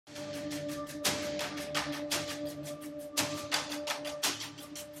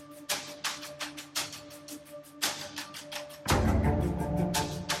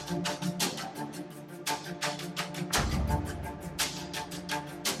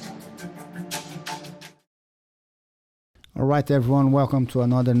All right, everyone, welcome to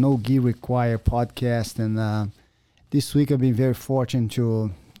another No Gi Required podcast. And this week I've been very fortunate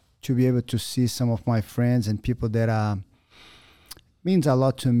to be able to see some of my friends and people that means a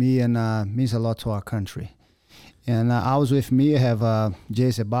lot to me and means a lot to our country. And I was with me, I have Jay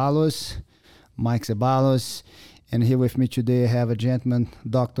Zeballos, Mike Zeballos, and here with me today I have a gentleman,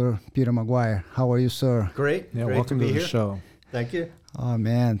 Dr. Peter McGuire. How are you, sir? Great. Yeah, Great welcome to to be the here. show. Thank you. Oh,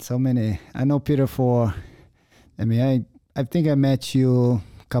 man, so many. I know Peter I think I met you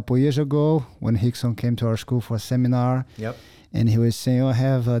a couple years ago when Hickson came to our school for a seminar. Yep. And he was saying, I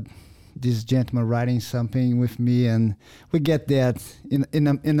have this gentleman writing something with me, and we get that in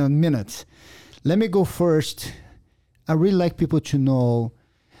a minute. Let me go first. I really like people to know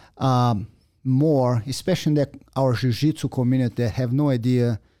more, especially in our jiu-jitsu community that have no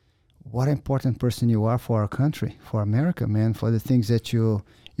idea what an important person you are for our country, for America, man, for the things that you've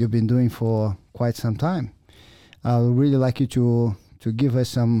been doing for quite some time. I would really like you to give us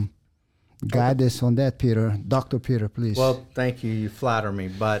some guidance on that, Peter. Dr. Peter, please. Well, thank you. You flatter me.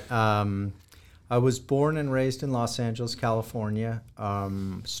 But I was born and raised in Los Angeles, California.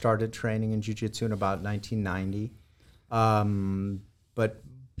 Started training in jiu-jitsu in about 1990. But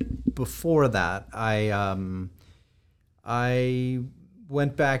before that, I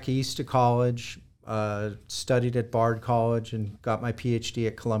went back east to college, studied at Bard College, and got my PhD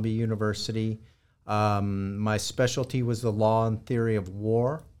at Columbia University. My specialty was the law and theory of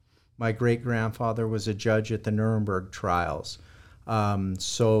war. My great-grandfather was a judge at the Nuremberg trials.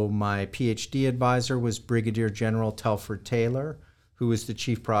 So my PhD advisor was Brigadier General Telford Taylor, who was the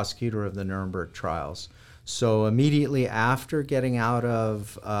chief prosecutor of the Nuremberg trials. So immediately after getting out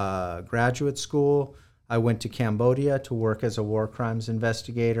of graduate school, I went to Cambodia to work as a war crimes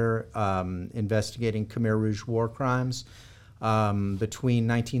investigator, investigating Khmer Rouge war crimes. Between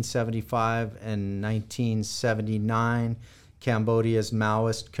 1975 and 1979, Cambodia's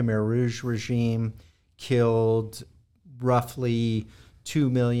Maoist Khmer Rouge regime killed roughly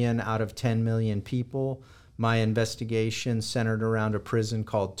 2 million out of 10 million people. My investigation centered around a prison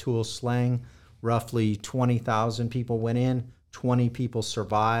called Tuol Sleng. Roughly 20,000 people went in, 20 people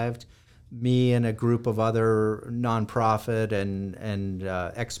survived. Me and a group of other nonprofit and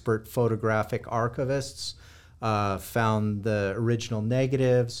expert photographic archivists found the original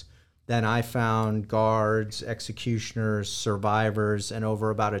negatives. Then I found guards, executioners, survivors, and over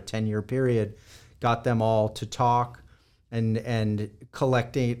about a 10-year period, got them all to talk and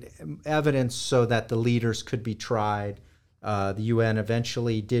collecting evidence so that the leaders could be tried. The UN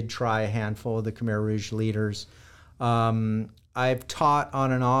eventually did try a handful of the Khmer Rouge leaders. I've taught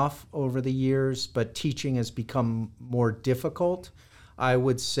on and off over the years, but teaching has become more difficult. I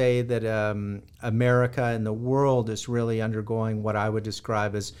would say that America and the world is really undergoing what I would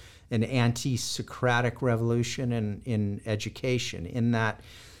describe as an anti-Socratic revolution in education, in that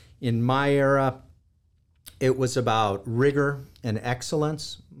in my era, it was about rigor and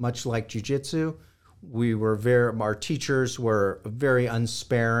excellence, much like jiu-jitsu. Our teachers were very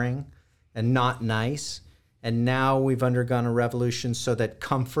unsparing and not nice. And now we've undergone a revolution so that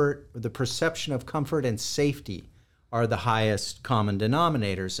comfort, the perception of comfort and safety are the highest common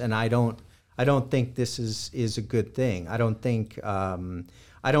denominators. And I don't think this is a good thing. I don't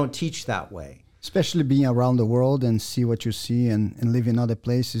teach that way. Especially being around the world and see what you see and live in other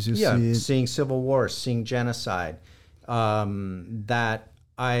places, you see it. Seeing civil wars, seeing genocide, that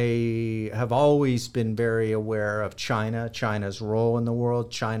I have always been very aware of China's role in the world.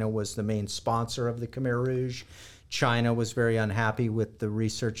 China was the main sponsor of the Khmer Rouge. China was very unhappy with the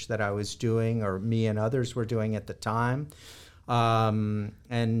research that I was doing, or me and others were doing at the time. And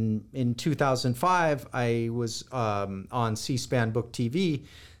in 2005, I was on C-SPAN Book TV,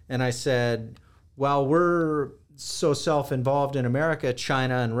 and I said, well, we're so self-involved in America.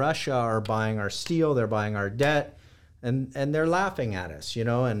 China and Russia are buying our steel, they're buying our debt. And they're laughing at us,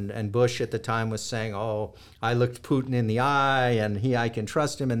 and Bush at the time was saying, oh, I looked Putin in the eye and I can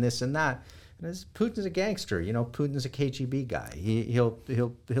trust him and this and that. And Putin's a gangster, Putin's a KGB guy. He'll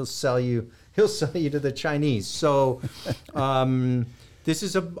sell you to the Chinese. So this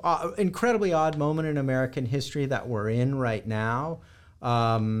is an incredibly odd moment in American history that we're in right now.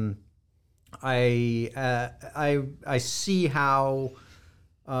 I see how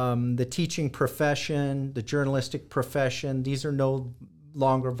the teaching profession, the journalistic profession, these are no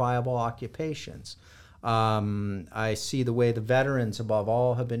longer viable occupations. I see the way the veterans, above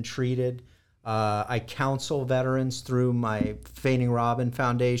all, have been treated. I counsel veterans through my Feigning Robin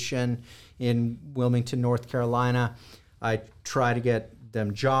Foundation in Wilmington, North Carolina. I try to get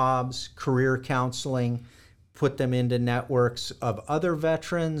them jobs, career counseling, put them into networks of other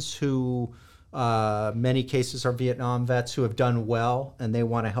veterans who Many cases are Vietnam vets who have done well, and they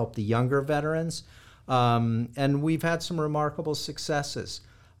want to help the younger veterans. And we've had some remarkable successes.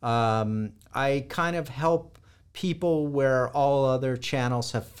 I kind of help people where all other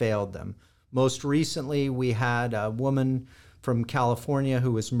channels have failed them. Most recently, we had a woman from California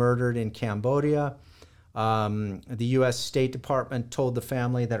who was murdered in Cambodia. The U.S. State Department told the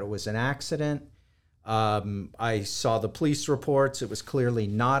family that it was an accident. I saw the police reports. It was clearly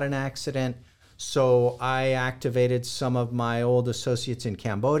not an accident. So I activated some of my old associates in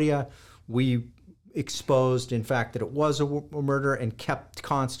Cambodia. We exposed, in fact, that it was a murder and kept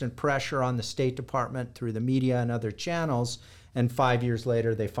constant pressure on the State Department through the media and other channels. And 5 years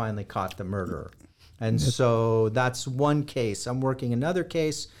later, they finally caught the murderer. And so that's one case. I'm working another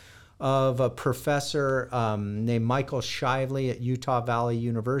case of a professor named Michael Shively at Utah Valley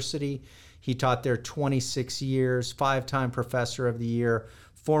University. He taught there 26 years, 5-time professor of the year,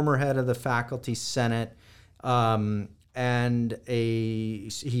 former head of the faculty senate, and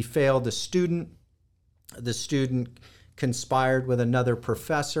he failed a student. The student conspired with another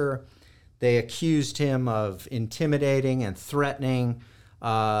professor. They accused him of intimidating and threatening.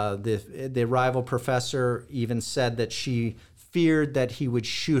 The rival professor even said that she feared that he would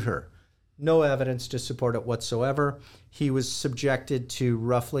shoot her. No evidence to support it whatsoever. He was subjected to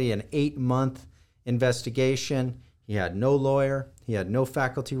roughly an 8-month investigation. He had no lawyer. He had no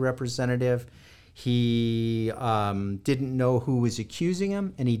faculty representative. He didn't know who was accusing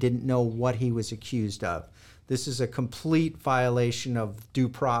him, and he didn't know what he was accused of. This is a complete violation of due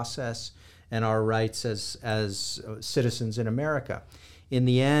process and our rights as citizens in America. In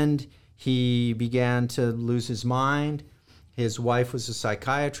the end, he began to lose his mind. His wife was a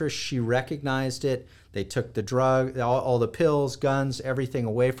psychiatrist. She recognized it. They took the drug, all the pills, guns, everything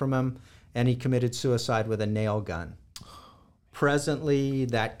away from him, and he committed suicide with a nail gun. Presently,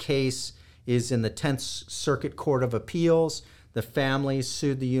 that case is in the 10th Circuit Court of Appeals. The family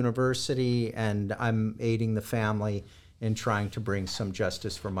sued the university, and I'm aiding the family in trying to bring some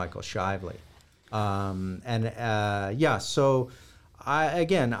justice for Michael Shively. So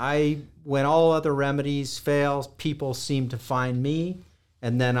when all other remedies fail, people seem to find me,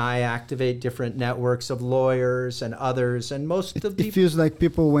 and then I activate different networks of lawyers and others, and most of the people... It feels like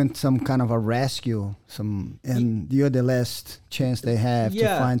people went some kind of a rescue, and you're the last chance they have to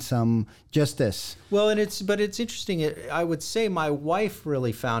find some justice. Well, but it's interesting. I would say my wife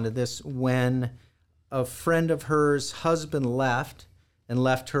really founded this when a friend of hers' husband left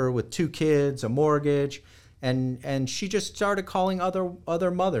her with 2 kids, a mortgage, and she just started calling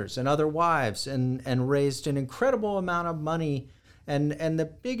other mothers and other wives and raised an incredible amount of money. And the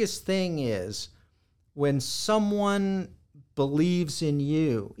biggest thing is when someone believes in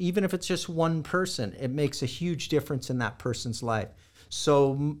you, even if it's just one person, it makes a huge difference in that person's life.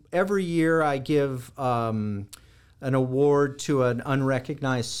 So every year I give an award to an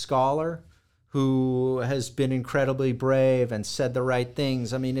unrecognized scholar who has been incredibly brave and said the right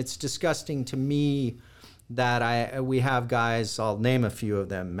things. I mean, it's disgusting to me that we have guys, I'll name a few of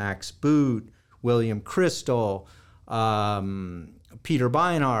them, Max Boot, William Crystal, Peter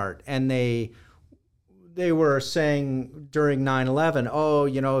Beinart, and they were saying during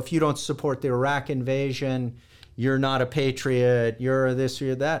 9/11, if you don't support the Iraq invasion, you're not a patriot, you're this or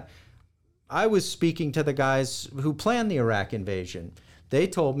you're that. I was speaking to the guys who planned the Iraq invasion. They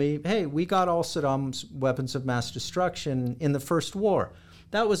told me, hey, we got all Saddam's weapons of mass destruction in the first war.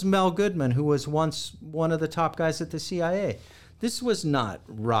 That was Mel Goodman, who was once one of the top guys at the CIA. This was not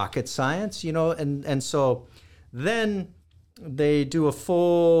rocket science, and so then they do a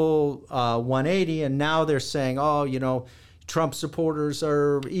full 180, and now they're saying, Trump supporters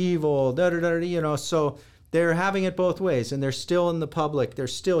are evil, so they're having it both ways, and they're still in the public. They're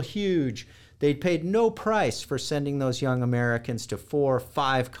still huge. They paid no price for sending those young Americans to 4 or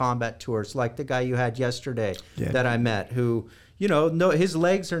 5 combat tours, like the guy you had yesterday that I met, who, his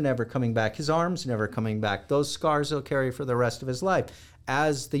legs are never coming back. His arms never coming back. Those scars he'll carry for the rest of his life,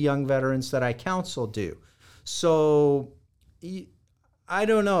 as the young veterans that I counsel do. So I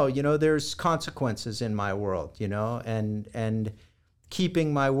don't know, there's consequences in my world, and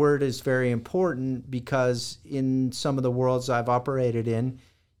keeping my word is very important, because in some of the worlds I've operated in,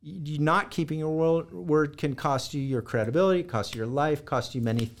 not keeping your word can cost you your credibility, cost you your life, cost you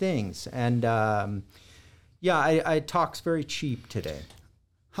many things. And I talk's very cheap today.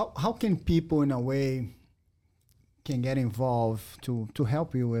 How can people, in a way, can get involved to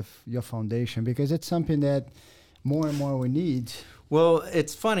help you with your foundation? Because it's something that more and more we need. Well,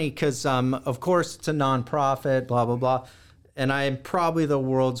 it's funny because, of course, it's a nonprofit, blah, blah, blah. And I am probably the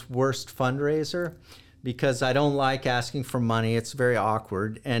world's worst fundraiser. because I don't like asking for money. It's very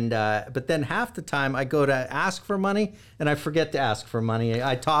awkward. And but then half the time I go to ask for money and I forget to ask for money.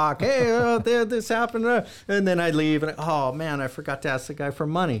 I talk, hey, this happened, and then I leave and oh man, I forgot to ask the guy for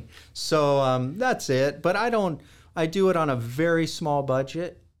money. So that's it. But I do it on a very small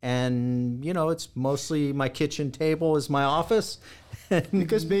budget, and it's mostly my kitchen table is my office.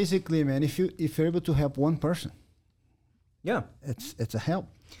 Because basically, man, if you're able to help one person, yeah, it's a help.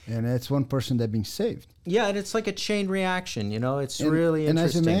 And it's one person that being saved. Yeah, and it's like a chain reaction, It's really interesting. And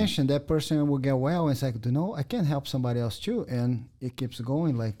as you mentioned, that person will get well and it's like, I can help somebody else too. And it keeps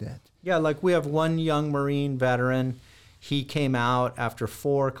going like that. Yeah, like we have one young Marine veteran. He came out after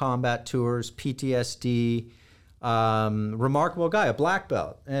 4 combat tours, PTSD, remarkable guy, a black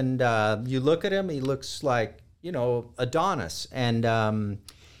belt. And you look at him, he looks like, Adonis. And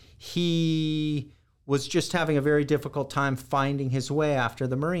he was just having a very difficult time finding his way after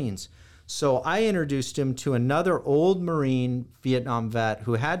the Marines. So I introduced him to another old Marine Vietnam vet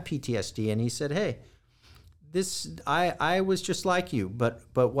who had PTSD, and he said, hey, I was just like you, but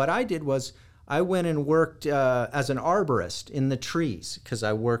what I did was I went and worked as an arborist in the trees because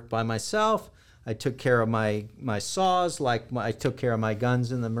I worked by myself. I took care of my saws, I took care of my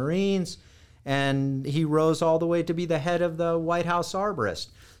guns in the Marines, and he rose all the way to be the head of the White House arborist.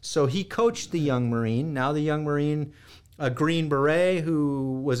 So he coached the young Marine. Now the young Marine, a Green Beret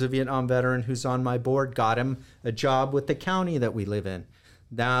who was a Vietnam veteran who's on my board, got him a job with the county that we live in.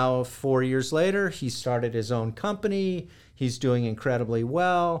 Now, 4 years later, he started his own company. He's doing incredibly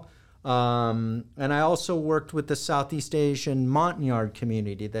well. And I also worked with the Southeast Asian Montagnard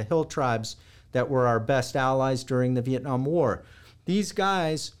community, the hill tribes that were our best allies during the Vietnam War. These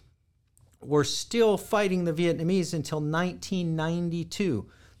guys were still fighting the Vietnamese until 1992.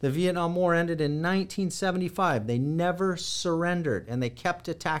 The Vietnam War ended in 1975. They never surrendered, and they kept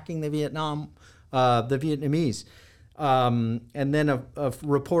attacking the Vietnamese. And then a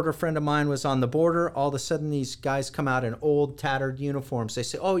reporter friend of mine was on the border. All of a sudden, these guys come out in old, tattered uniforms. They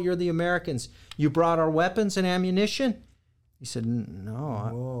say, oh, you're the Americans. You brought our weapons and ammunition? He said,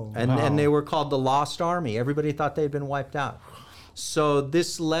 no. And they were called the Lost Army. Everybody thought they'd been wiped out. So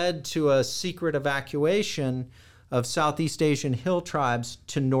this led to a secret evacuation of Southeast Asian hill tribes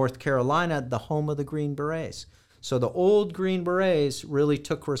to North Carolina, the home of the Green Berets. So the old Green Berets really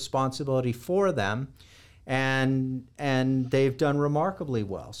took responsibility for them, and they've done remarkably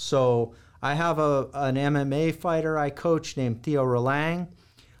well. So I have an MMA fighter I coach named Theo Rolang.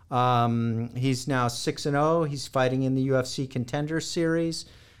 He's now 6-0. He's fighting in the UFC Contender Series.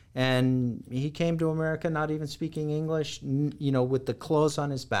 And he came to America not even speaking English, with the clothes on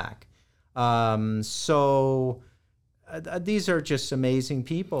his back. These are just amazing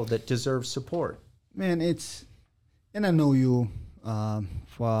people that deserve support. Man, and I know you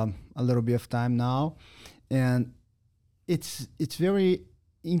for a little bit of time now, and it's very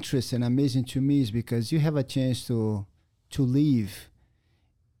interesting, amazing to me, is because you have a chance to live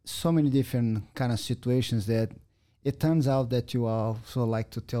so many different kind of situations that it turns out that you also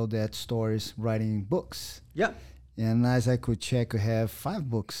like to tell that stories, writing books. Yeah. And as I could check, you have 5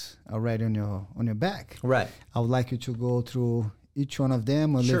 books already on your back. Right. I would like you to go through each one of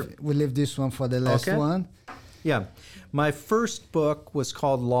them. Sure. We'll leave this one for the last one. Yeah. My first book was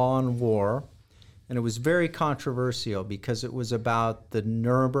called Law and War, and it was very controversial because it was about the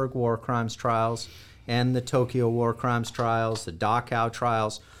Nuremberg war crimes trials and the Tokyo war crimes trials, the Dachau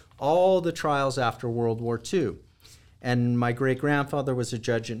trials, all the trials after World War II. And my great-grandfather was a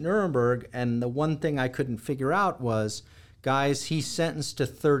judge at Nuremberg, and the one thing I couldn't figure out was, guys he sentenced to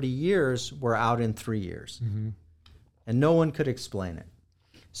 30 years were out in 3 years. Mm-hmm. And no one could explain it.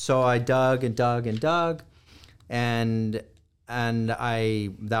 So I dug and dug and dug, and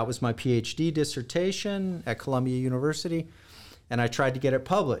that was my PhD dissertation at Columbia University, and I tried to get it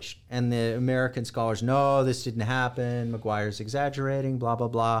published. And the American scholars, no, this didn't happen, McGuire's exaggerating, blah, blah,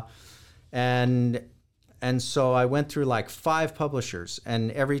 blah. And so I went through like 5 publishers,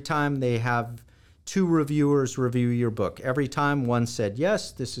 and every time they have 2 reviewers review your book. Every time one said,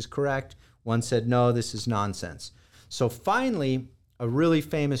 yes, this is correct. One said, no, this is nonsense. So finally, a really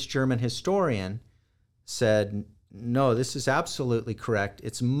famous German historian said, no, this is absolutely correct.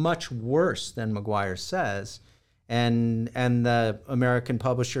 It's much worse than McGuire says. And the American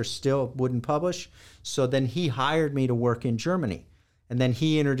publisher still wouldn't publish. So then he hired me to work in Germany. And then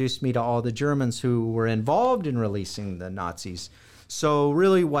he introduced me to all the Germans who were involved in releasing the Nazis. So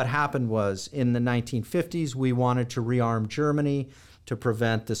really what happened was, in the 1950s, we wanted to rearm Germany to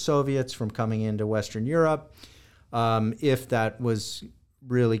prevent the Soviets from coming into Western Europe. If that was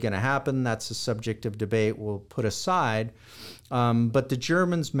really going to happen. That's a subject of debate we'll put aside. But the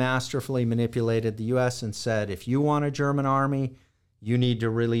Germans masterfully manipulated the U.S. and said, if you want a German army, you need to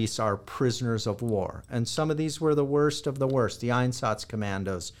release our prisoners of war. And some of these were the worst of the worst, the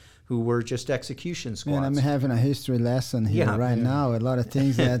Einsatzkommandos, who were just execution squads. And I'm having a history lesson here now. A lot of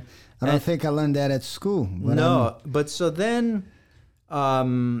things that I don't think I learned that at school. But so then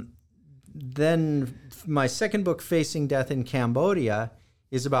my second book, Facing Death in Cambodia,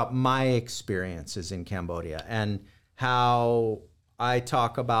 is about my experiences in Cambodia and how I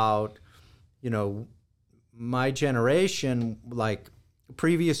talk about, my generation, like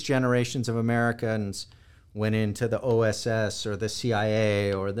previous generations of Americans went into the OSS or the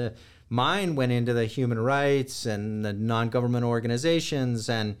CIA, or mine went into the human rights and the non-government organizations,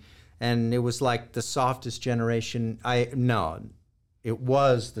 and it was like the softest generation. It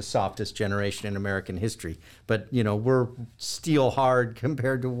was the softest generation in American history, but we're steel hard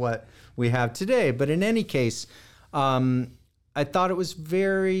compared to what we have today. But in any case, I thought it was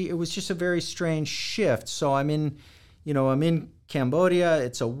just a very strange shift. So I'm in Cambodia.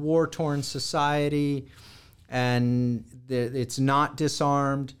 It's a war-torn society, and it's not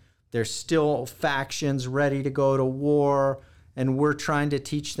disarmed. There's still factions ready to go to war, and we're trying to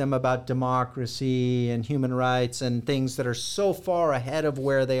teach them about democracy and human rights and things that are so far ahead of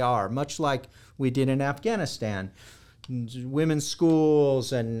where they are, much like we did in Afghanistan. Women's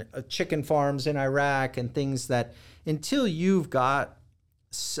schools and chicken farms in Iraq and things that, until you've got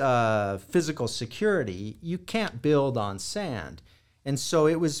physical security, you can't build on sand. And so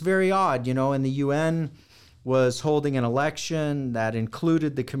it was very odd, and the UN was holding an election that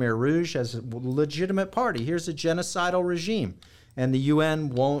included the Khmer Rouge as a legitimate party. Here's a genocidal regime. And the UN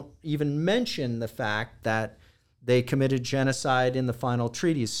won't even mention the fact that they committed genocide in the final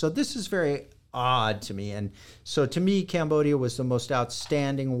treaties. So this is very odd to me. And so to me, Cambodia was the most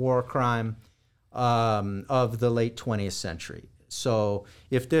outstanding war crime of the late 20th century. So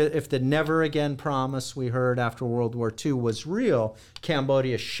if the never again promise we heard after World War II was real,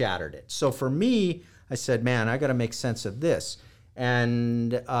 Cambodia shattered it. So for me, I said, man, I got to make sense of this.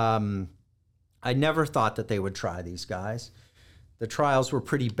 And I never thought that they would try these guys. The trials were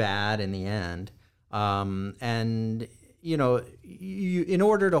pretty bad in the end. And, in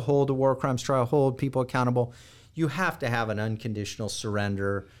order to hold a war crimes trial, hold people accountable, you have to have an unconditional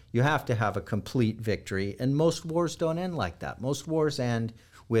surrender. You have to have a complete victory. And most wars don't end like that. Most wars end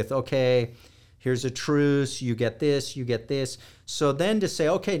with, okay, here's a truce, you get this, you get this. So then to say,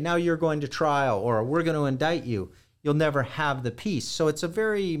 okay, now you're going to trial, or we're going to indict you, you'll never have the peace. So it's a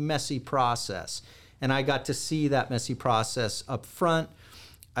very messy process. And I got to see that messy process up front.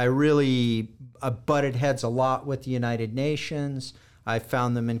 I really butted heads a lot with the United Nations. I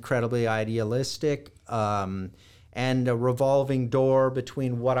found them incredibly idealistic, and a revolving door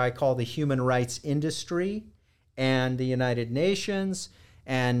between what I call the human rights industry and the United Nations.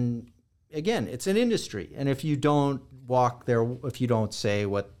 And again, it's an industry. And if you don't walk there, if you don't say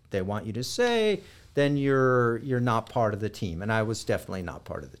what they want you to say, then you're not part of the team. And I was definitely not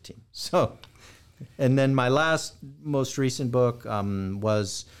part of the team. So, and then my most recent book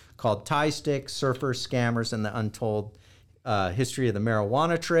was called Tie Stick, Surfers, Scammers, and the Untold History of the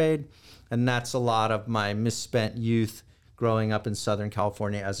Marijuana Trade. And that's a lot of my misspent youth growing up in Southern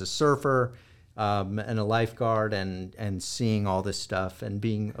California as a surfer and a lifeguard, and seeing all this stuff and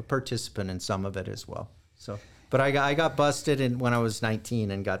being a participant in some of it as well. So, but I got busted when I was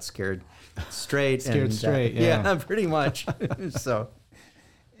 19 and got scared straight. Yeah, pretty much. So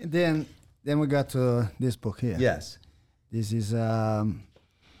then we got to this book here. Yes. This is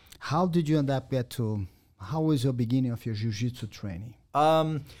how did you end up how was your beginning of your jiu-jitsu training?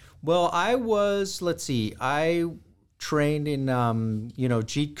 Well, I trained in,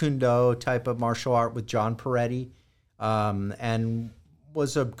 Jeet Kune Do type of martial art with John Peretti, and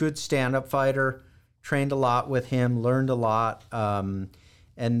was a good stand-up fighter, trained a lot with him, learned a lot. And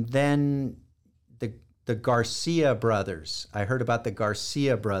then the Garcia brothers, I heard about the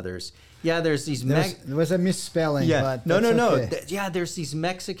Garcia brothers. Yeah, there's these... There was a misspelling. Yeah, but no. Okay. There's these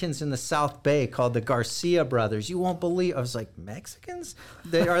Mexicans in the South Bay called the Garcia brothers. You won't believe... I was like, Mexicans?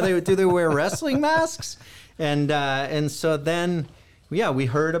 Do they wear wrestling masks? And so then, we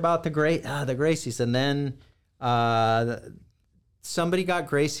heard about the Gracies. And then somebody got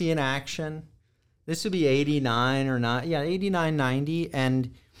Gracie in action. This would be 89 or not. Yeah, 89, 90. And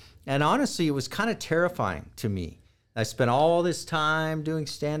honestly, it was kind of terrifying to me. I spent all this time doing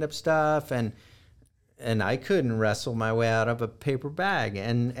stand-up stuff, and I couldn't wrestle my way out of a paper bag.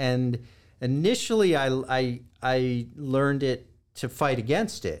 And initially, I learned it to fight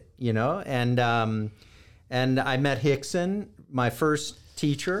against it, And I met Rickson. My first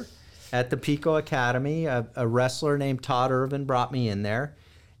teacher at the Pico Academy. A wrestler named Todd Irvin brought me in there,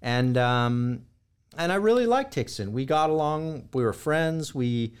 and I really liked Rickson. We got along. We were friends.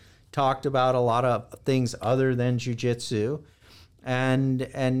 We talked about a lot of things other than jiu-jitsu,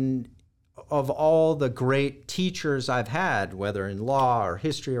 and of all the great teachers I've had, whether in law or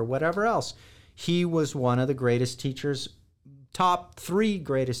history or whatever else, he was one of the greatest teachers, top 3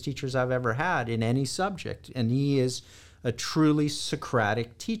 greatest teachers I've ever had in any subject. And he is a truly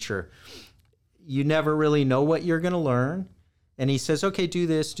Socratic teacher. You never really know what you're going to learn. And he says, okay, do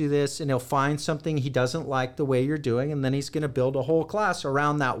this, and he'll find something he doesn't like the way you're doing, and then he's going to build a whole class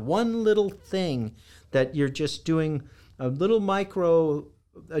around that one little thing that you're just doing a little micro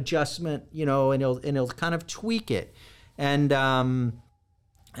adjustment, and he'll kind of tweak it. And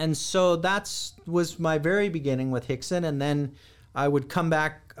so that was my very beginning with Rickson. And then I would come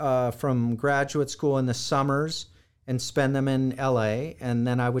back from graduate school in the summers and spend them in LA. And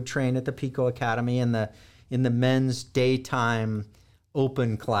then I would train at the Pico Academy in the men's daytime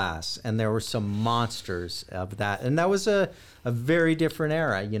open class. And there were some monsters of that. And that was a very different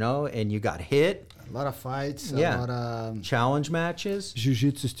era, and you got hit. A lot of fights, Yeah. a lot of challenge matches.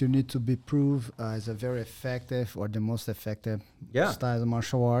 jiu-jitsu still need to be proved as a very effective or the most effective Yeah. style of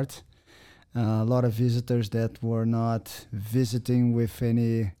martial arts. A lot of visitors that were not visiting with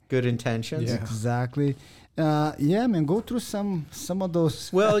any Good intentions. exactly. Man, go through some of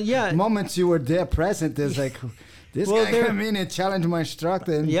those Well, yeah. moments you were there present. Is like this Well, guy came in and challenged my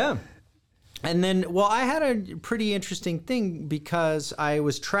instructor. And Yeah. And then, I had a pretty interesting thing because I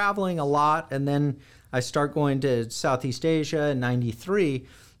was traveling a lot, and then I start going to Southeast Asia in '93.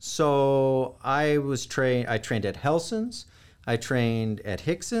 So I trained at Helson's. I trained at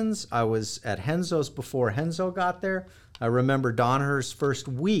Rickson's. I was at Renzo's before Renzo got there. I remember Danaher's first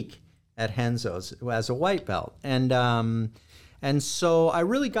week at Renzo's as a white belt. And so I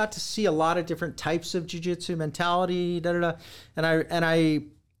really got to see a lot of different types of jiu-jitsu mentality, and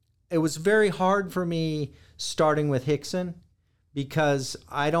it was very hard for me starting with Rickson because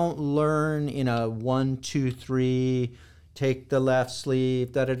I don't learn in a 1, 2, 3, take the left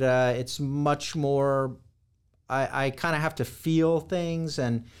sleeve, It's much more, I kind of have to feel things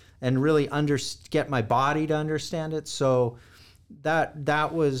and really get my body to understand it. So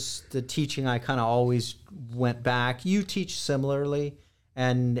that was the teaching I kind of always went back. You teach similarly,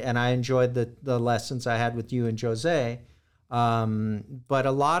 and I enjoyed the lessons I had with you and Jose. But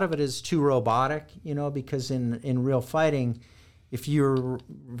a lot of it is too robotic, because in real fighting, if you're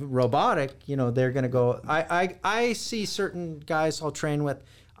robotic, they're going to go. I see certain guys I'll train with.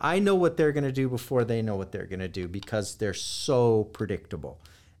 I know what they're going to do before they know what they're going to do because they're so predictable.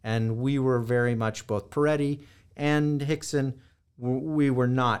 And we were very much, both Peretti and Rickson, we were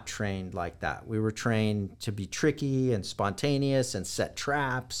not trained like that. We were trained to be tricky and spontaneous and set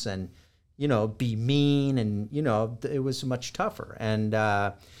traps and be mean, and, it was much tougher. And,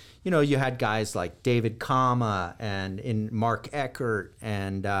 you had guys like David Kama and Mark Eckert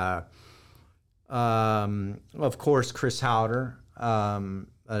and, of course, Chris Howder,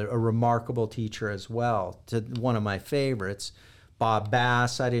 a remarkable teacher as well, one of my favorites. Bob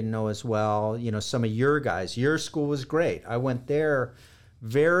Bass, I didn't know as well. Some of your guys. Your school was great. I went there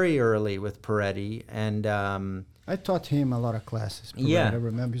very early with Peretti, and I taught him a lot of classes. Yeah. I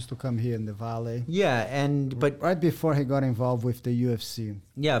remember he used to come here in the Valley. Yeah, but right before he got involved with the UFC.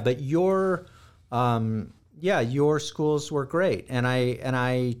 Yeah, but your schools were great, and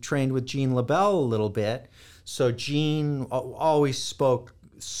I trained with Gene LaBelle a little bit. So Gene always spoke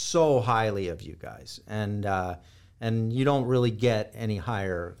so highly of you guys, and you don't really get any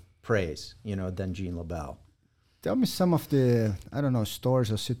higher praise, than Gene LaBelle. Tell me some of the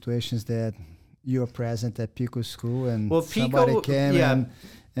stories or situations that you were present at Pico School and somebody came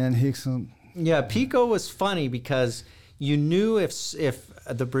and Rickson. Yeah, Pico was funny because you knew if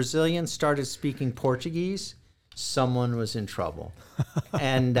the Brazilians started speaking Portuguese, someone was in trouble.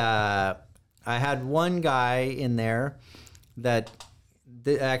 And I had one guy in there that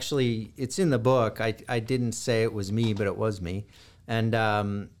actually, it's in the book. I didn't say it was me, but it was me. And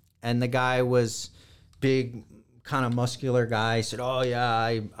the guy was big, kind of muscular guy. He said, "Oh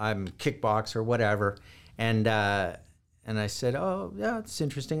yeah, I'm kickboxer or whatever," and I said, "Oh yeah, it's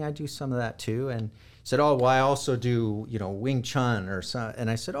interesting. I do some of that too." And he said, "Oh well, I also do Wing Chun or some." And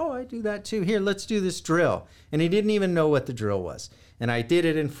I said, "Oh, I do that too. Here, let's do this drill." And he didn't even know what the drill was. And I did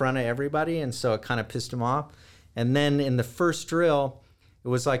it in front of everybody, and so it kind of pissed him off. And then in the first drill, it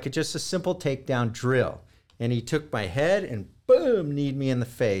was like just a simple takedown drill. And he took my head and boom, kneed me in the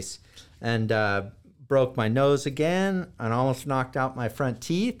face. And broke my nose again and almost knocked out my front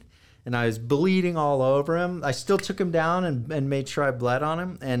teeth. and I was bleeding all over him. I still took him down and made sure I bled on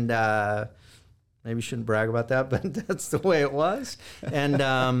him. And maybe shouldn't brag about that, but that's the way it was. And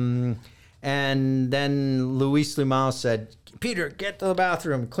then Luis Limão said, Peter, get to the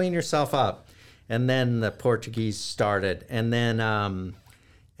bathroom, clean yourself up. And then the Portuguese started. And then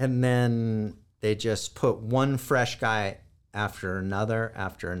they just put one fresh guy after another,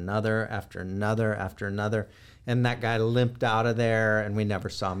 after another, after another, after another. And that guy limped out of there, and we never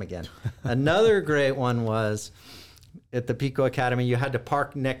saw him again. Another great one was at the Pico Academy, you had to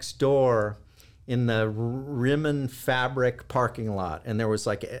park next door in the Rimmon Fabric parking lot, and there was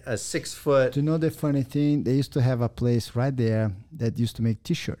like a 6 foot. Do you know the funny thing? They used to have a place right there that used to make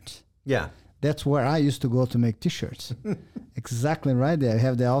T-shirts. Yeah. That's where I used to go to make T-shirts. Exactly right there. You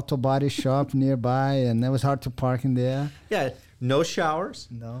have the auto body shop nearby, and it was hard to park in there. Yeah. No showers.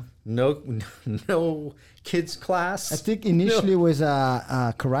 No kids class. I think initially it was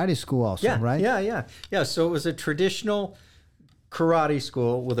a karate school also, right? Yeah. So it was a traditional karate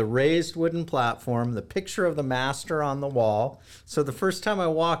school with a raised wooden platform, the picture of the master on the wall. So the first time I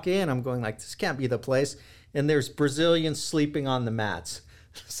walk in, I'm going like, this can't be the place. And there's Brazilians sleeping on the mats.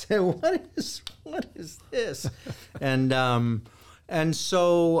 So what is this? And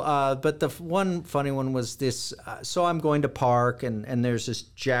so, but the one funny one was this. So I'm going to park, and there's this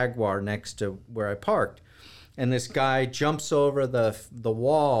Jaguar next to where I parked, and this guy jumps over the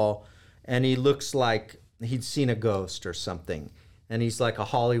wall, and he looks like he'd seen a ghost or something, and he's like a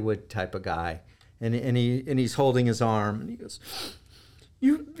Hollywood type of guy, and he's holding his arm, and he goes,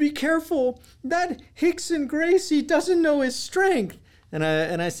 "You be careful, that Rickson Gracie doesn't know his strength." And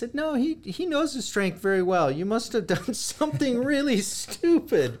I said, no, he knows his strength very well. You must have done something really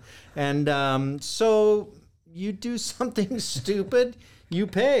stupid. And so you do something stupid, you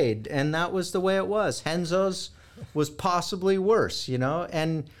paid. And that was the way it was. Renzo's was possibly worse, you know?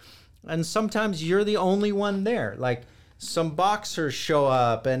 And sometimes you're the only one there. Like some boxers show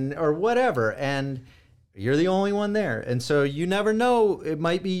up or whatever, and you're the only one there. And so you never know, it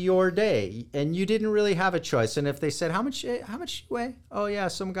might be your day, and you didn't really have a choice. And if they said, how much you weigh? Oh yeah,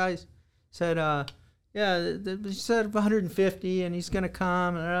 some guy said, he said 150 and he's going to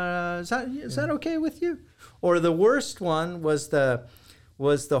come. Is that okay with you? Or the worst one was the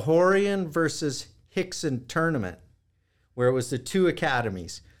Horian versus Rickson tournament, where it was the two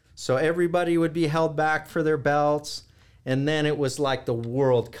academies. So everybody would be held back for their belts, and then it was like the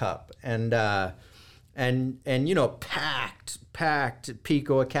World Cup. And you know, packed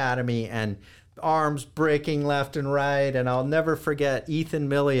Pico Academy, and arms breaking left and right. And I'll never forget Ethan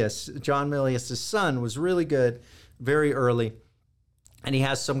Milius, John Milius' son, was really good very early. And he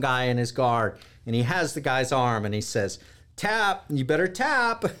has some guy in his guard, and he has the guy's arm, and he says, tap, you better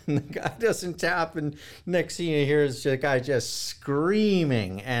tap. And the guy doesn't tap, and next thing you hear is the guy just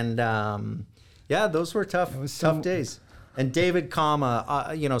screaming. And those were tough days. And David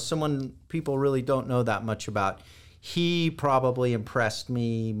Kama, someone people really don't know that much about. He probably impressed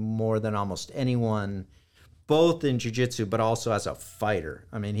me more than almost anyone, both in jiu-jitsu, but also as a fighter.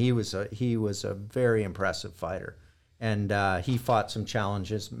 I mean, he was a very impressive fighter. And he fought some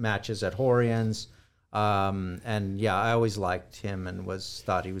matches at Horian's. I always liked him and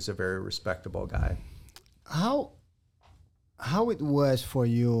thought he was a very respectable guy. How it was for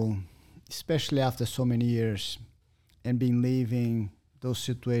you, especially after so many years, and been living those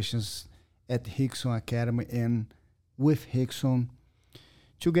situations at Rickson Academy and with Rickson,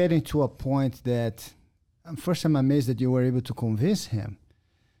 to get into a point that, first I'm amazed that you were able to convince him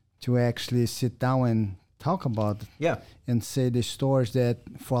to actually sit down and talk about and say the stories that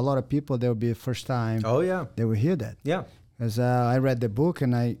for a lot of people, that would be the first time they will hear that. Yeah. Because I read the book,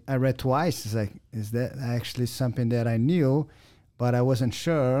 and I read twice. It's like, is that actually something that I knew, but I wasn't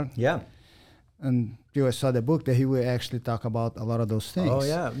sure. Yeah. And I saw the book that he would actually talk about a lot of those things. Oh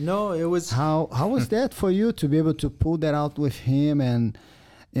yeah, no, it was. How was that for you to be able to pull that out with him and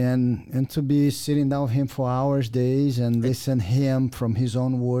to be sitting down with him for hours, days, and listen him from his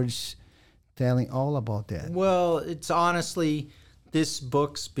own words, telling all about that? Well, it's honestly, this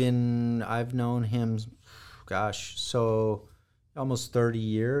book's been, I've known him, so almost 30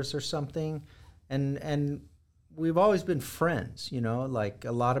 years or something, and we've always been friends. Like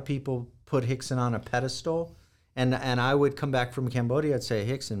a lot of people put Rickson on a pedestal, and I would come back from Cambodia, I'd say,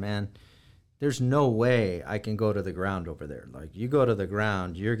 Rickson, man, there's no way I can go to the ground over there. Like, you go to the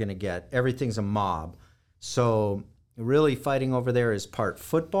ground, you're going to get, everything's a mob. So really fighting over there is part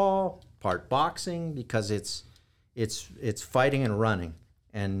football, part boxing, because it's fighting and running,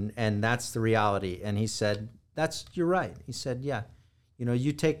 and that's the reality. And he said, you're right. He said, yeah,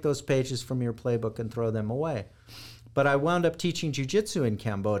 you take those pages from your playbook and throw them away. But I wound up teaching jiu-jitsu in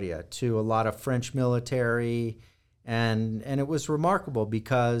Cambodia to a lot of French military, and it was remarkable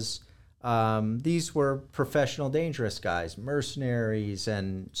because these were professional, dangerous guys, mercenaries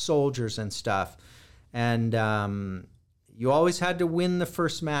and soldiers and stuff. And you always had to win the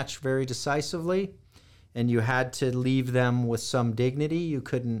first match very decisively, and you had to leave them with some dignity. You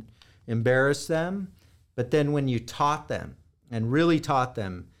couldn't embarrass them. But then when you taught them and really taught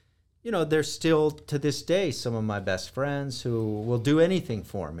them, you know, they're still to this day some of my best friends who will do anything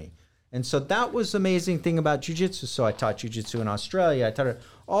for me. And so that was the amazing thing about jiu-jitsu. So I taught jiu-jitsu in Australia. I taught it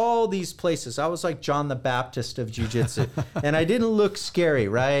all these places. I was like John the Baptist of jiu-jitsu. And I didn't look scary,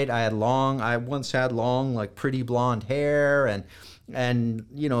 right? I once had long, like pretty blonde hair and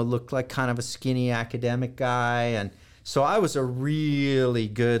you know, looked like kind of a skinny academic guy. And so I was a really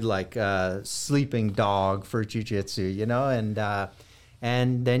good, like sleeping dog for jiu-jitsu, you know,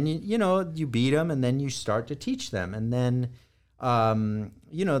 and then, you know, you beat them and then you start to teach them. And then,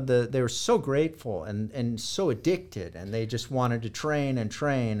 you know, they were so grateful and so addicted, and they just wanted to train and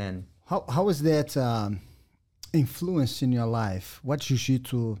train. And how was that influence in your life? What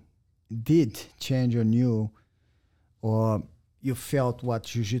jiu-jitsu did change on you, or you felt what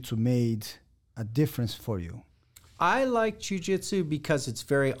jiu-jitsu made a difference for you? I like jiu-jitsu because it's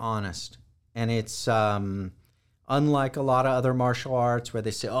very honest, and it's unlike a lot of other martial arts where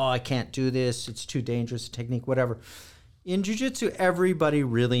they say, oh, I can't do this, it's too dangerous, technique, whatever. In jiu-jitsu, everybody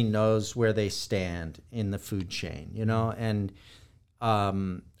really knows where they stand in the food chain, you know, and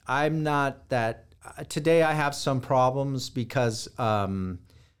I'm not that. Today I have some problems because some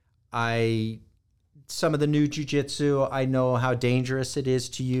of the new jiu-jitsu, I know how dangerous it is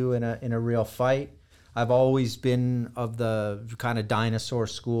to you in a real fight. I've always been of the kind of dinosaur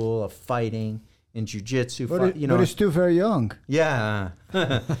school of fighting in jiu-jitsu. But you're still very young. Yeah.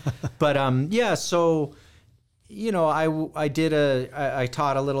 But yeah, so, you know, I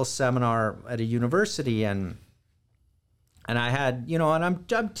taught a little seminar at a university, and I had, you know, and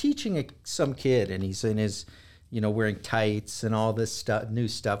I'm teaching some kid, and he's in his, you know, wearing tights and all this stuff, new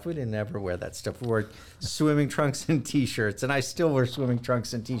stuff. We didn't ever wear that stuff. We wore swimming trunks and T-shirts, and I still wear swimming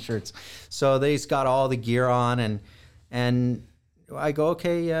trunks and T-shirts. So they's got all the gear on, and I go,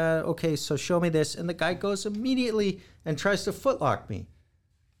 okay, so show me this. And the guy goes immediately and tries to footlock me.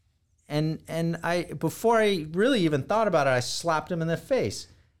 And before I really even thought about it, I slapped him in the face,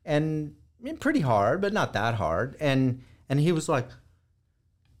 and I mean, pretty hard, but not that hard. And he was like,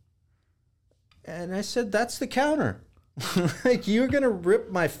 and I said, that's the counter. Like, you're going to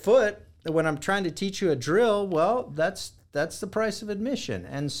rip my foot when I'm trying to teach you a drill. Well, that's the price of admission.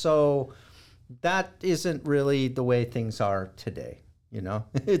 And so that isn't really the way things are today. You know,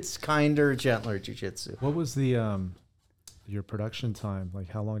 it's kinder, gentler jiu-jitsu. What was the your production time? Like,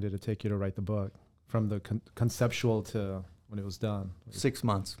 how long did it take you to write the book from the conceptual to when it was done? 6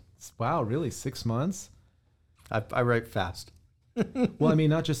 months. Wow, really? 6 months? I write fast. Well, I mean,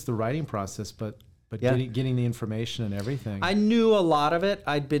 not just the writing process, but Yeah. getting the information and everything. I knew a lot of it.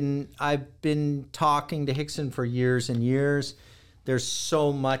 I've been talking to Rickson for years and years. There's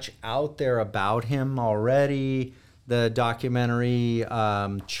so much out there about him already. The documentary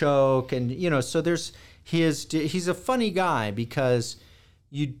Choke, and you know, so he's a funny guy because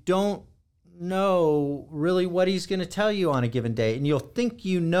you don't know really what he's going to tell you on a given day, and you'll think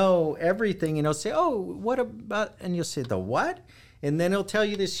you know everything, and he'll say, "Oh, what about?" And you'll say, "The what?" And then he'll tell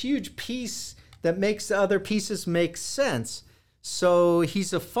you this huge piece that makes the other pieces make sense. So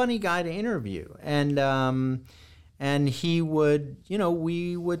he's a funny guy to interview, and he would, you know,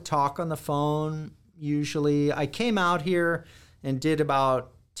 we would talk on the phone. Usually, I came out here and did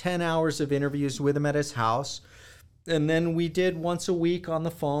about 10 hours of interviews with him at his house. And then we did once a week on the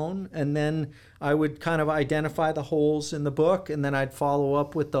phone. And then I would kind of identify the holes in the book, and then I'd follow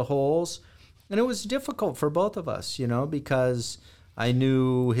up with the holes. And it was difficult for both of us, you know, because I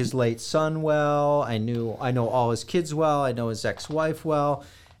knew his late son well. I know all his kids well. I know his ex-wife well.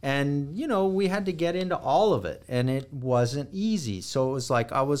 And, you know, we had to get into all of it, and it wasn't easy. So it was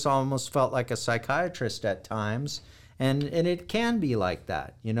like I almost felt like a psychiatrist at times, and it can be like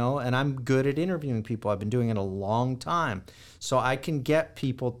that, you know, and I'm good at interviewing people. I've been doing it a long time. So I can get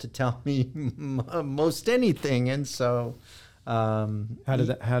people to tell me most anything. And so... how did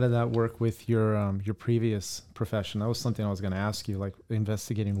that work with your previous profession? That was something I was going to ask you, like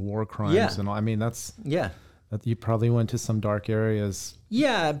investigating war crimes and all. I mean, that you probably went to some dark areas.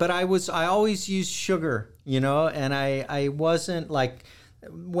 Yeah, but I always used sugar, you know, and I wasn't like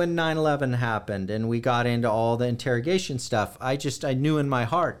when 9/11 happened and we got into all the interrogation stuff. I knew in my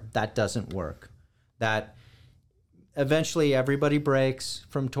heart that doesn't work. That eventually everybody breaks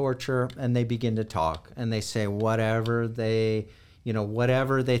from torture and they begin to talk and they say whatever they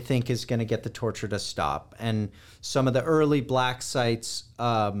think is going to get the torture to stop. And some of the early black sites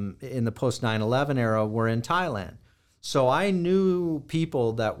in the post 9/11 era were in Thailand. So I knew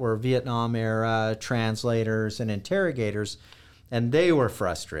people that were Vietnam era translators and interrogators, and they were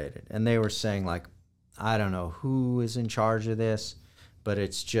frustrated. And they were saying, like, I don't know who is in charge of this, but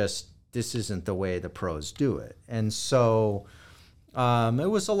it's just, this isn't the way the pros do it. And so it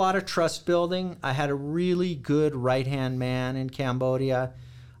was a lot of trust building. I had a really good right-hand man in Cambodia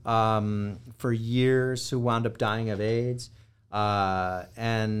for years who wound up dying of AIDS.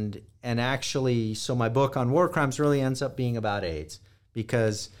 And actually, so my book on war crimes really ends up being about AIDS,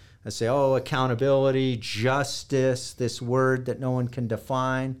 because I say, accountability, justice, this word that no one can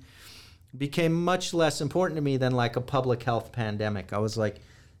define, became much less important to me than like a public health pandemic. I was like,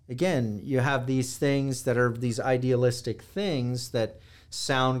 again, you have these things that are these idealistic things that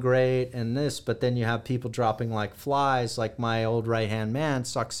sound great and this, but then you have people dropping like flies, like my old right-hand man,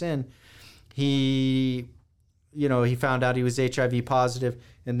 Saksin. He found out he was HIV positive,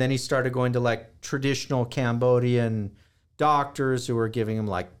 and then he started going to like traditional Cambodian doctors who were giving him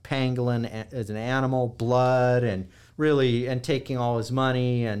like pangolin as an animal, blood, and taking all his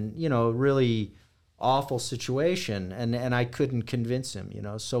money, and, really awful situation. And I couldn't convince him,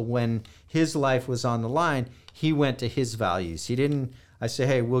 So when his life was on the line, he went to his values. I say,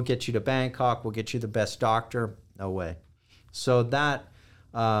 hey, we'll get you to Bangkok. We'll get you the best doctor. No way. So that,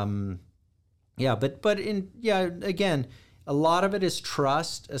 again, a lot of it is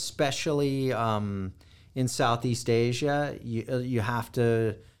trust, especially in Southeast Asia. You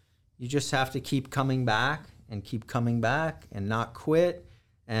just have to keep coming back and not quit.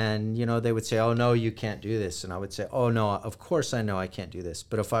 And, they would say, oh, no, you can't do this. And I would say, oh, no, of course I know I can't do this.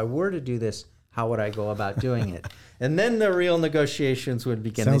 But if I were to do this, how would I go about doing it? And then the real negotiations would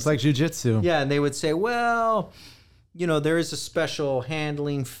begin. Sounds like jiu-jitsu. Yeah, and they would say, well, there is a special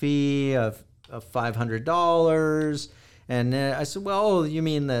handling fee of $500. And I said, well, you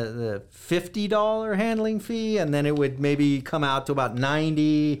mean the $50 handling fee? And then it would maybe come out to about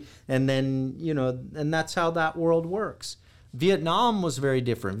 $90. And then, and that's how that world works. Vietnam was very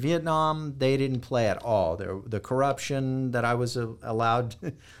different. Vietnam, they didn't play at all. The corruption that I was allowed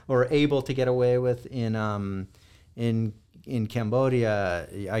or able to get away with in Cambodia,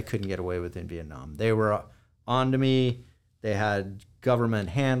 I couldn't get away with in Vietnam. They were onto me. They had government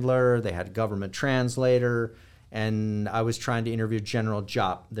handler. They had government translator. And I was trying to interview General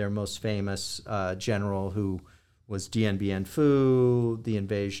Giap, their most famous general, who was Dien Bien Phu, the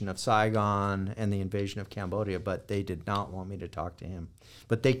invasion of Saigon, and the invasion of Cambodia, but they did not want me to talk to him.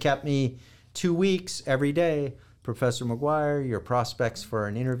 But they kept me 2 weeks every day. Professor McGuire, your prospects for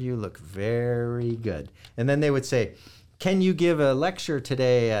an interview look very good. And then they would say, can you give a lecture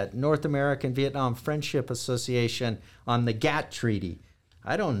today at North American Vietnam Friendship Association on the GATT Treaty?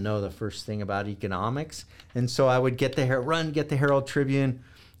 I don't know the first thing about economics. And so I would get the Herald Tribune,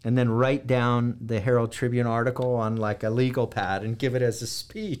 and then write down the Herald Tribune article on like a legal pad and give it as a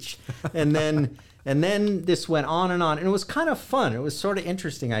speech. And then this went on. And it was kind of fun. It was sort of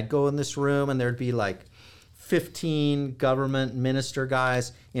interesting. I'd go in this room and there'd be like 15 government minister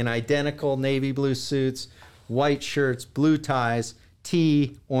guys in identical navy blue suits, white shirts, blue ties,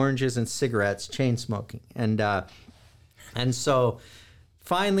 tea, oranges, and cigarettes, chain smoking. And so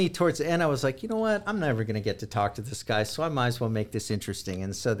finally, towards the end, I was like, you know what? I'm never going to get to talk to this guy, so I might as well make this interesting.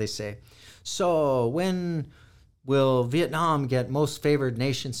 And so they say, so when will Vietnam get most favored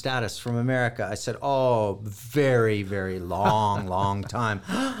nation status from America? I said, oh, very, very long time.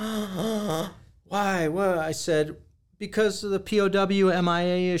 Why? Well, I said, because of the POW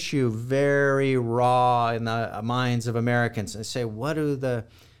MIA issue, very raw in the minds of Americans. And I say, what do the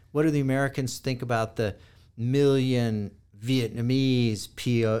Americans think about the million Vietnamese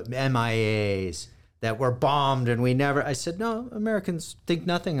MIAs that were bombed and we never? I said, no, Americans think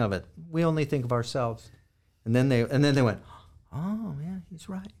nothing of it. We only think of ourselves. And then they went, oh yeah, he's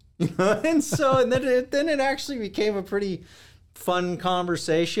right. and then it actually became a pretty fun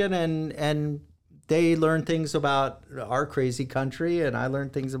conversation, and they learned things about our crazy country, and I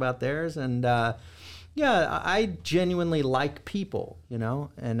learned things about theirs. And I genuinely like people,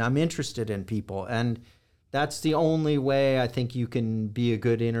 and I'm interested in people, and that's the only way I think you can be a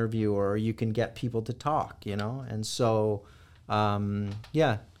good interviewer, or you can get people to talk, And so,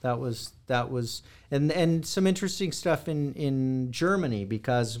 that was, and some interesting stuff in Germany,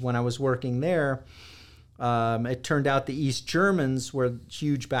 because when I was working there, it turned out the East Germans were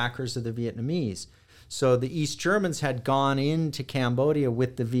huge backers of the Vietnamese. So the East Germans had gone into Cambodia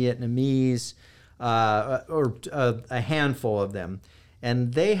with the Vietnamese or a handful of them.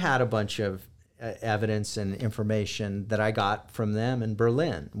 And they had a bunch of evidence and information that I got from them in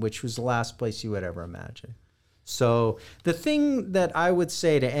Berlin, which was the last place you would ever imagine. So the thing that I would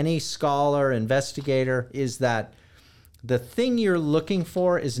say to any scholar, investigator, is that the thing you're looking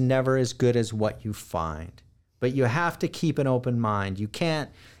for is never as good as what you find. But you have to keep an open mind. You can't,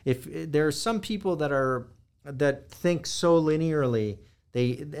 if there are some people that think so linearly,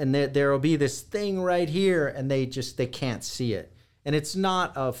 there will be this thing right here and they can't see it. And it's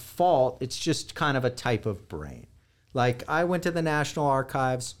not a fault, it's just kind of a type of brain. Like, I went to the National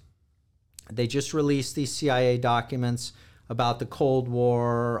Archives. They just released these CIA documents about the Cold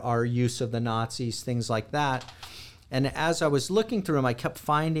War, our use of the Nazis, things like that. And as I was looking through them, I kept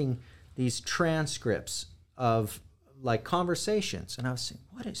finding these transcripts of like conversations. And I was saying,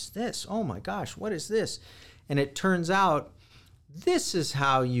 what is this? Oh my gosh, what is this? And it turns out this is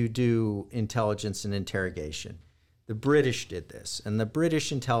how you do intelligence and interrogation. The British did this, and the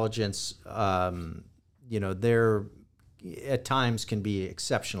British intelligence, they're at times can be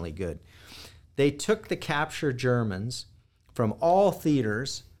exceptionally good. They took the captured Germans from all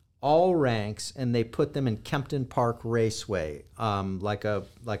theaters, all ranks, and they put them in Kempton Park Raceway, like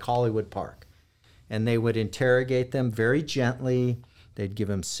Hollywood Park. And they would interrogate them very gently. They'd give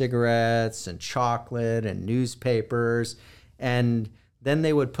them cigarettes and chocolate and newspapers, and then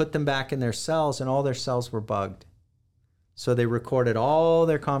they would put them back in their cells, and all their cells were bugged. So they recorded all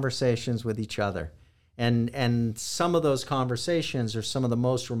their conversations with each other. And some of those conversations are some of the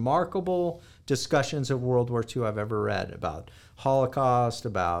most remarkable discussions of World War II I've ever read, about Holocaust,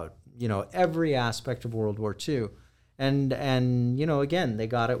 about, every aspect of World War II. And again, they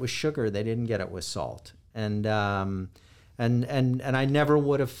got it with sugar. They didn't get it with salt. And I never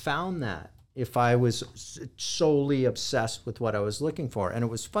would have found that if I was solely obsessed with what I was looking for. And it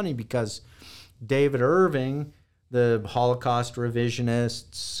was funny because David Irving, the Holocaust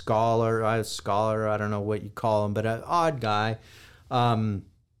revisionist, scholar, I don't know what you call him, but an odd guy,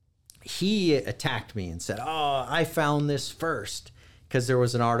 he attacked me and said, oh, I found this first, because there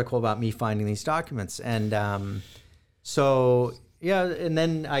was an article about me finding these documents. And and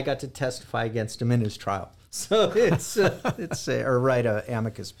then I got to testify against him in his trial. So or write an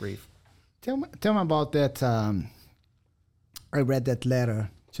amicus brief. Tell me about that. I read that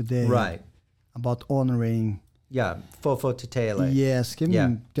letter today. Right. About honoring. Yeah, Fofo Tetele. Yes, can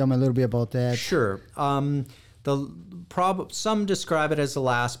you tell me a little bit about that? Sure. Some describe it as the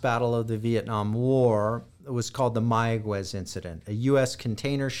last battle of the Vietnam War. It was called the Mayaguez incident. A U.S.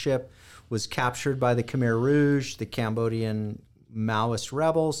 container ship was captured by the Khmer Rouge, the Cambodian Maoist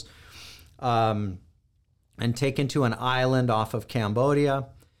rebels, and taken to an island off of Cambodia.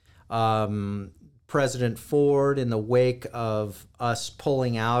 President Ford, in the wake of us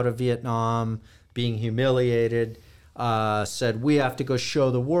pulling out of Vietnam, being humiliated, said, we have to go show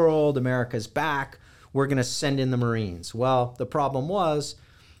the world America's back. We're going to send in the Marines. Well, the problem was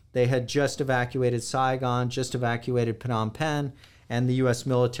they had just evacuated Saigon, just evacuated Phnom Penh, and the U.S.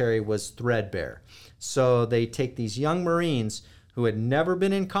 military was threadbare. So they take these young Marines who had never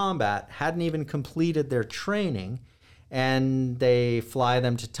been in combat, hadn't even completed their training, and they fly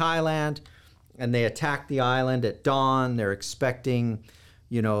them to Thailand, and they attack the island at dawn. They're expecting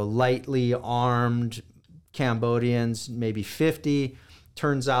lightly armed Cambodians, maybe 50.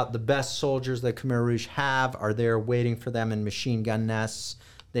 Turns out the best soldiers that Khmer Rouge have are there waiting for them in machine gun nests.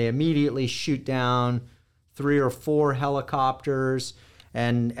 They immediately shoot down 3 or 4 helicopters,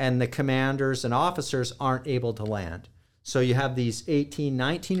 and the commanders and officers aren't able to land. So you have these 18,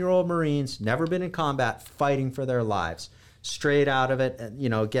 19-year-old Marines, never been in combat, fighting for their lives. Straight out of it,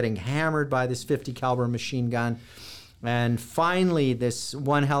 getting hammered by this 50 caliber machine gun. And finally, this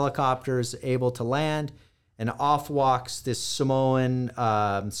one helicopter is able to land, and off walks this Samoan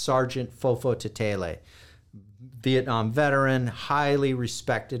Sergeant Fofo Tetele, Vietnam veteran, highly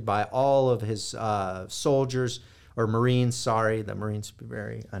respected by all of his soldiers, or Marines, sorry. The Marines would be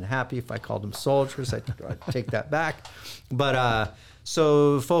very unhappy if I called them soldiers. I'd take that back. But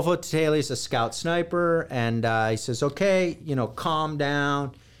so Fofo Tetele is a scout sniper, and he says, okay, calm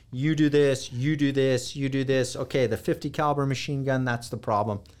down. You do this, you do this, you do this. Okay, the 50 caliber machine gun, that's the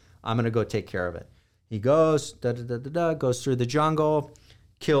problem. I'm going to go take care of it. He goes, goes through the jungle,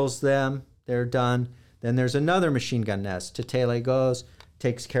 kills them. They're done. Then there's another machine gun nest. Tetele goes,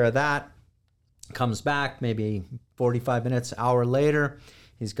 takes care of that, comes back maybe 45 minutes, hour later.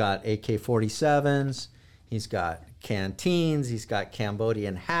 He's got AK-47s. He's got canteens. He's got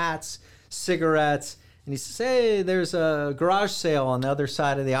Cambodian hats, cigarettes. And he says, hey, there's a garage sale on the other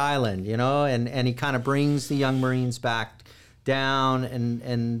side of the island, and he kind of brings the young Marines back down,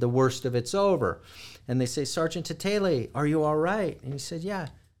 and the worst of it's over. And they say, Sergeant Tatele, are you all right? And he said, yeah.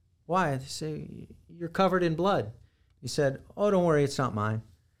 Why? They say, you're covered in blood. He said, oh, don't worry, it's not mine.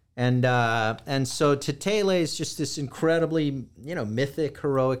 And so Tatele is just this incredibly, mythic,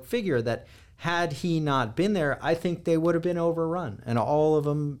 heroic figure that had he not been there, I think they would have been overrun and all of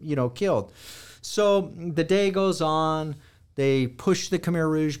them, killed. So the day goes on. They push the Khmer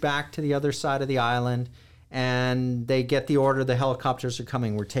Rouge back to the other side of the island, and they get the order, the helicopters are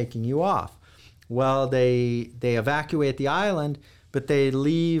coming, we're taking you off. Well, they evacuate the island, but they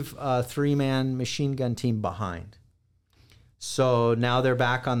leave a 3-man machine gun team behind. So now they're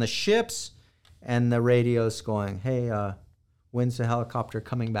back on the ships, and the radio's going, hey, when's the helicopter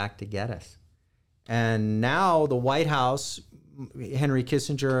coming back to get us? And now the White House, Henry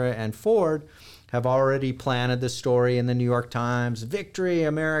Kissinger and Ford, have already planted the story in the New York Times. Victory,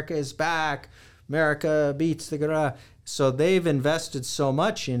 America is back. America beats the Gura. So they've invested so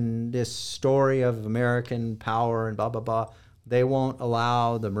much in this story of American power and blah, blah, blah. They won't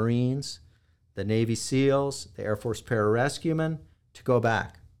allow the Marines, the Navy SEALs, the Air Force pararescuemen to go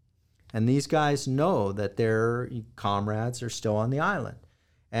back. And these guys know that their comrades are still on the island.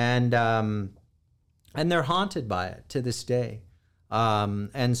 And they're haunted by it to this day.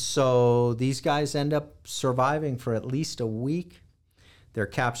 And so these guys end up surviving for at least a week. They're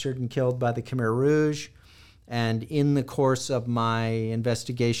captured and killed by the Khmer Rouge. And in the course of my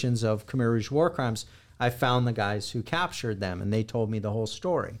investigations of Khmer Rouge war crimes, I found the guys who captured them, and they told me the whole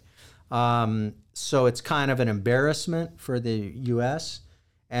story. So it's kind of an embarrassment for the U.S.,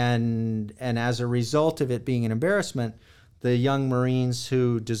 and as a result of it being an embarrassment, the young Marines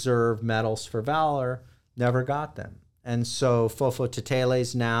who deserve medals for valor never got them. And so Fofo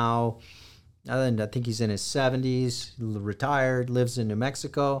Tatele's now, I think he's in his 70s, retired, lives in New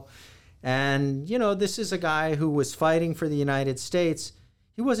Mexico. And, this is a guy who was fighting for the United States.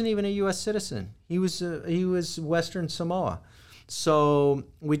 He wasn't even a U.S. citizen. He was Western Samoa. So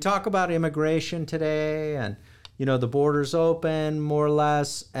we talk about immigration today, and, the border's open more or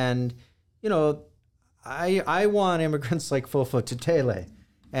less. And, I want immigrants like Fofo Tatele.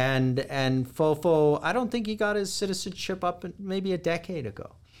 And Fofo, I don't think he got his citizenship up maybe a decade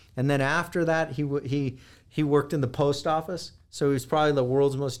ago. And then after that, he worked in the post office. So he was probably the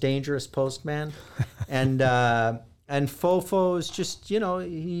world's most dangerous postman. And Fofo is just,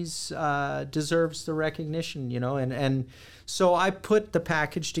 he's deserves the recognition, and so I put the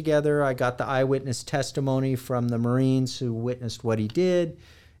package together. I got the eyewitness testimony from the Marines who witnessed what he did,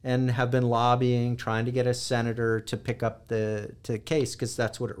 and have been lobbying, trying to get a senator to pick up the case, because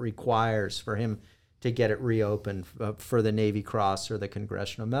that's what it requires for him to get it reopened for the Navy Cross or the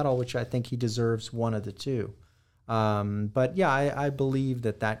Congressional Medal, which I think he deserves one of the two. But yeah, I believe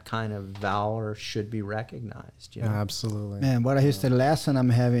that kind of valor should be recognized. Absolutely. Man, what a history lesson I'm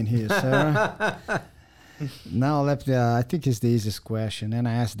having here, sir. Now, I think it's the easiest question, and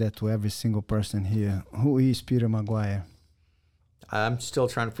I ask that to every single person here. Who is Peter McGuire? I'm still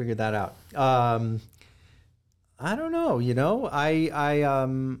trying to figure that out. I don't know. I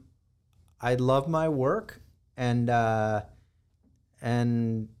love my work, and I'd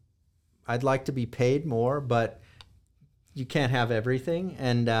like to be paid more, but you can't have everything.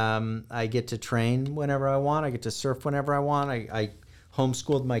 And I get to train whenever I want. I get to surf whenever I want. I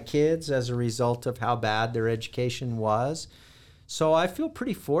homeschooled my kids as a result of how bad their education was. So I feel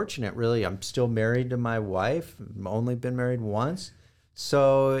pretty fortunate, really. I'm still married to my wife. I've only been married once.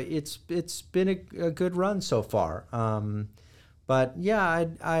 So it's been a good run so far. But yeah,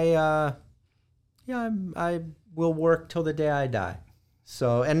 I will work till the day I die.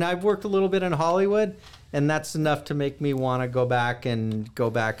 So, and I've worked a little bit in Hollywood, and that's enough to make me want to go back and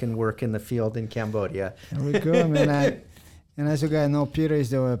work in the field in Cambodia. There we go, man. And as you guys know, Peter is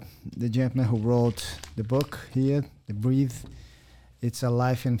the gentleman who wrote the book here, The Breathe. It's a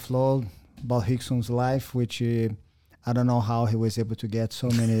life in flow about Rickson's life, which I don't know how he was able to get so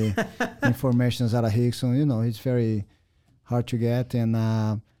many informations out of Rickson. It's very hard to get. And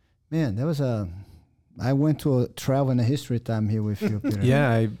man, I went to a travel and a history time here with you, Peter.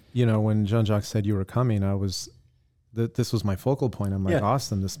 Yeah, when Jean-Jacques said you were coming, this was my focal point. I'm like,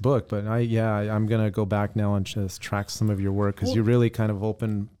 awesome, this book. But I'm going to go back now and just track some of your work, because you really kind of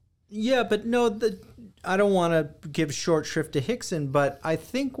opened. Yeah, but no, I don't want to give short shrift to Hickson, but I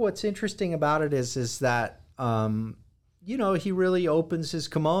think what's interesting about it is that, he really opens his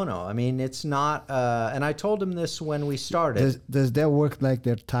kimono. I mean, it's not, and I told him this when we started. Does that work like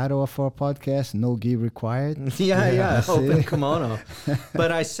the title of our podcast, No Gi Required? Yeah, open kimono.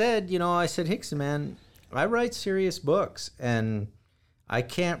 But I said, Hickson, man, I write serious books, and I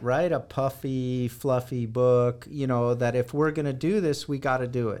can't write a puffy, fluffy book, that if we're going to do this, we got to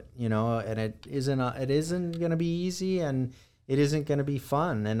do it, and it isn't going to be easy, and it isn't going to be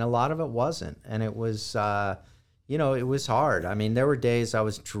fun. And a lot of it wasn't. And it was, it was hard. I mean, there were days I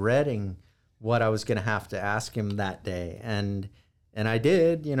was dreading what I was going to have to ask him that day. And I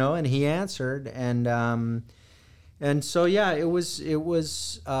did, and he answered. And so, yeah, it was,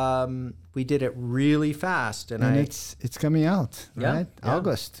 we did it really fast. And it's coming out, right? Yeah.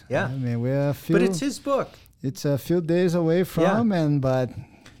 August. Yeah. I mean, but it's his book. It's a few days away from, but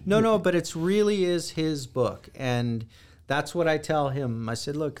it really is his book. And that's what I tell him. I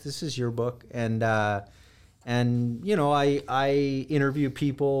said, look, this is your book. And I interview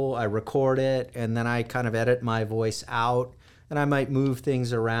people, I record it, and then I kind of edit my voice out. And I might move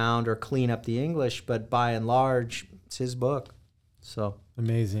things around or clean up the English, but by and large, it's his book. So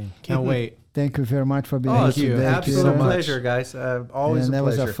amazing! Can't wait. Thank you very much for being here today. Absolute pleasure, guys. Always a pleasure. And that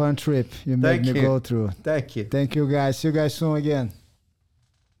was a fun trip you made me go through. Thank you. Thank you, guys. See you guys soon again.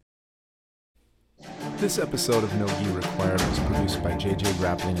 This episode of No Gi Required was produced by JJ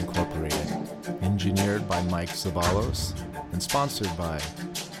Grappling Incorporated, engineered by Mike Zavalos, and sponsored by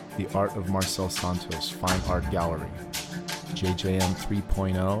The Art of Marcel Santos Fine Art Gallery, JJM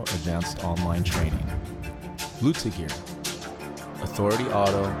 3.0 Advanced Online Training, Lutze Gear, Authority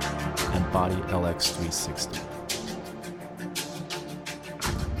Auto, and Body LX 360.